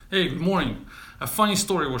Hey, good morning. A funny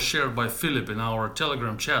story was shared by Philip in our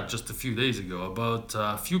Telegram chat just a few days ago about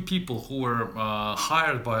a few people who were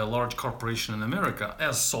hired by a large corporation in America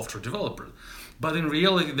as software developers. But in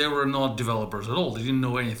reality, they were not developers at all. They didn't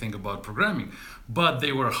know anything about programming. But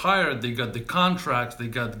they were hired, they got the contracts, they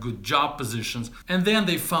got good job positions, and then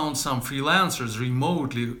they found some freelancers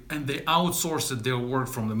remotely and they outsourced their work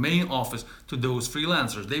from the main office to those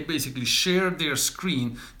freelancers. They basically shared their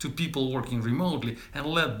screen to people working remotely and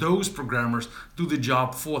let those programmers do the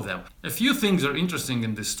job for them. A few things are interesting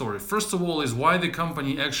in this story. First of all is why the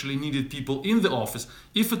company actually needed people in the office,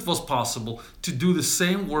 if it was possible, to do the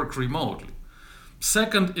same work remotely.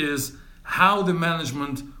 Second is how the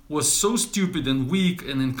management was so stupid and weak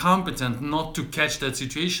and incompetent not to catch that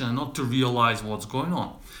situation and not to realize what's going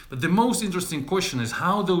on. But the most interesting question is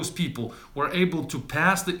how those people were able to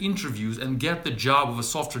pass the interviews and get the job of a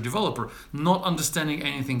software developer, not understanding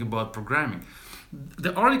anything about programming.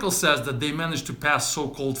 The article says that they managed to pass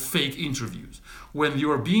so-called fake interviews. When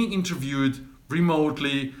you are being interviewed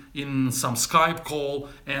remotely in some Skype call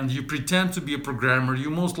and you pretend to be a programmer, you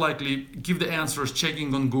most likely give the answers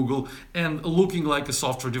checking on Google and looking like a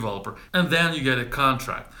software developer, and then you get a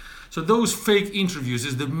contract. So those fake interviews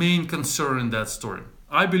is the main concern in that story.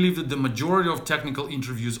 I believe that the majority of technical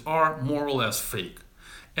interviews are more or less fake.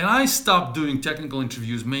 And I stopped doing technical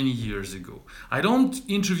interviews many years ago. I don't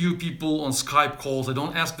interview people on Skype calls. I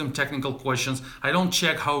don't ask them technical questions. I don't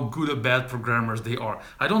check how good or bad programmers they are.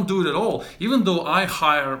 I don't do it at all, even though I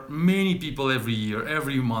hire many people every year,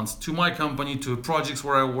 every month to my company, to projects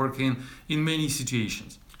where I work in many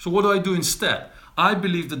situations. So what do I do instead? I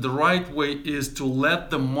believe that the right way is to let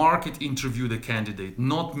the market interview the candidate,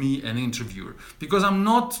 not me, an interviewer, because I'm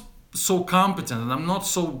not so competent and I'm not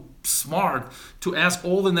so smart to ask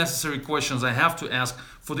all the necessary questions I have to ask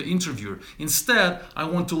for the interviewer. Instead, I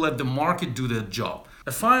want to let the market do that job.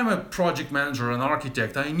 If I'm a project manager or an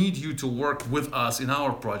architect, I need you to work with us in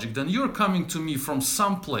our project, then you're coming to me from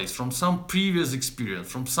some place, from some previous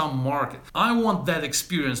experience, from some market. I want that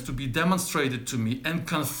experience to be demonstrated to me and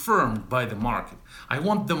confirmed by the market. I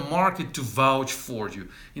want the market to vouch for you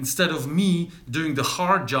instead of me doing the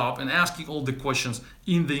hard job and asking all the questions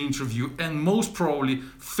in the interview and most probably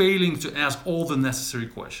failing to ask all the necessary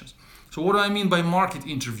questions. So what do I mean by market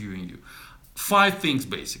interviewing you? 5 things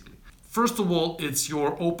basically. First of all, it's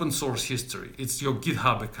your open source history. It's your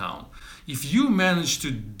GitHub account. If you manage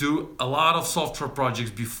to do a lot of software projects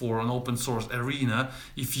before on open source arena,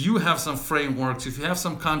 if you have some frameworks, if you have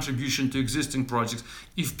some contribution to existing projects,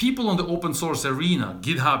 if people on the open source arena,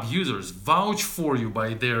 GitHub users, vouch for you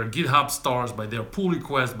by their GitHub stars, by their pull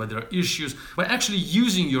requests, by their issues, by actually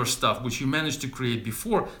using your stuff, which you managed to create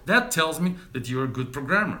before, that tells me that you're a good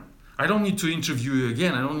programmer. I don't need to interview you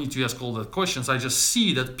again. I don't need to ask all the questions. I just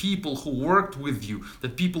see that people who worked with you,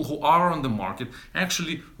 that people who are on the market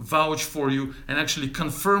actually vouch for you and actually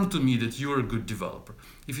confirm to me that you're a good developer.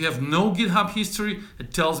 If you have no GitHub history,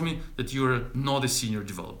 it tells me that you're not a senior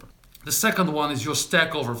developer. The second one is your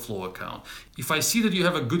Stack Overflow account. If I see that you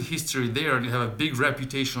have a good history there and you have a big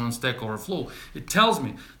reputation on Stack Overflow, it tells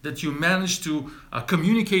me that you managed to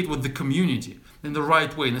communicate with the community in the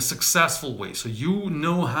right way, in a successful way. So you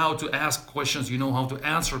know how to ask questions, you know how to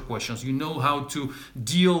answer questions, you know how to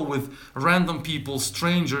deal with random people,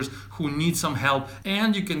 strangers who need some help,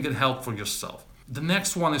 and you can get help for yourself. The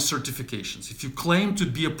next one is certifications. If you claim to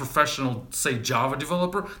be a professional, say Java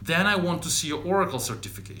developer, then I want to see your Oracle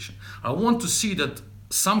certification. I want to see that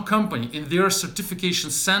some company in their certification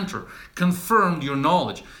center confirmed your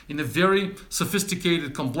knowledge in a very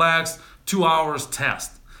sophisticated, complex 2 hours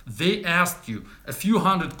test. They asked you a few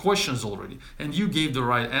hundred questions already and you gave the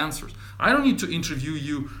right answers. I don't need to interview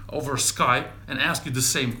you over Skype and ask you the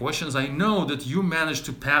same questions. I know that you managed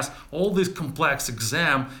to pass all this complex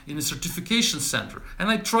exam in a certification center and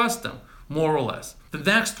I trust them, more or less. The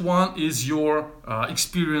next one is your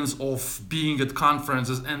experience of being at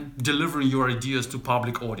conferences and delivering your ideas to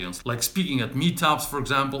public audience, like speaking at meetups, for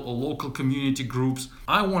example, or local community groups.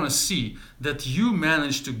 I want to see that you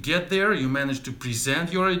managed to get there, you managed to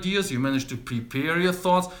present your ideas, you managed to prepare your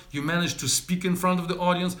thoughts, you managed to speak in front of the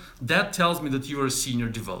audience. That tells me that you're a senior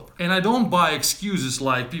developer. And I don't buy excuses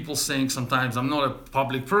like people saying sometimes, I'm not a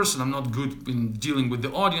public person, I'm not good in dealing with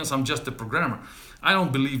the audience, I'm just a programmer. I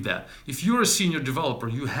don't believe that. If you're a senior developer,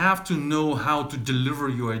 you have to know how to deliver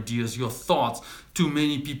your ideas, your thoughts to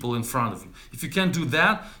many people in front of you. If you can't do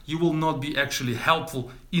that, you will not be actually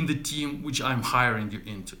helpful in the team which I'm hiring you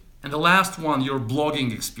into. And the last one, your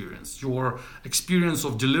blogging experience, your experience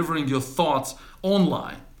of delivering your thoughts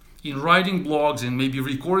online. In writing blogs and maybe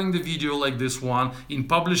recording the video like this one, in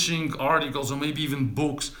publishing articles or maybe even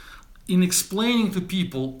books. in explaining to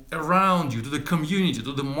people around you, to the community,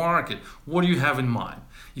 to the market, what do you have in mind.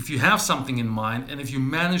 If you have something in mind and if you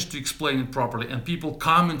manage to explain it properly and people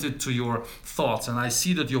commented to your thoughts, and I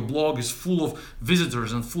see that your blog is full of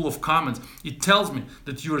visitors and full of comments, it tells me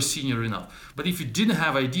that you are senior enough. But if you didn't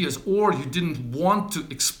have ideas or you didn't want to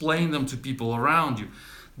explain them to people around you,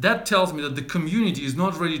 that tells me that the community is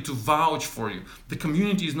not ready to vouch for you. The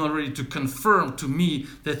community is not ready to confirm to me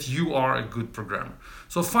that you are a good programmer.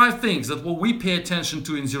 So 5 things that what we pay attention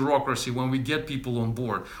to in Xerocracy when we get people on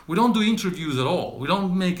board. We don't do interviews at all. We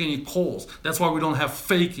don't make any calls. That's why we don't have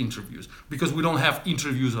fake interviews, because we don't have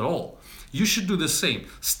interviews at all. You should do the same.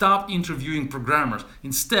 Stop interviewing programmers.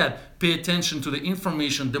 Instead, pay attention to the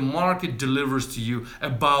information the market delivers to you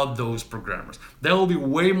about those programmers. That will be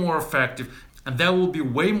way more effective, and that will be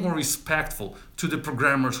way more respectful to the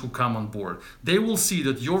programmers who come on board. They will see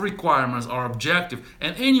that your requirements are objective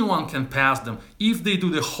and anyone can pass them if they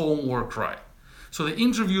do the homework right. So the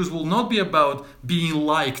interviews will not be about being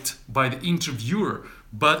liked by the interviewer,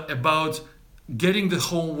 but about getting the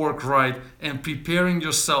homework right and preparing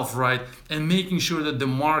yourself right and making sure that the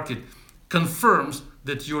market confirms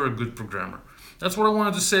that you're a good programmer. That's what I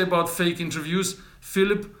wanted to say about fake interviews.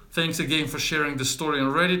 Philip, thanks again for sharing the story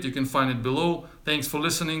on Reddit. You can find it below. Thanks for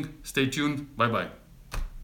listening. Stay tuned. Bye-bye.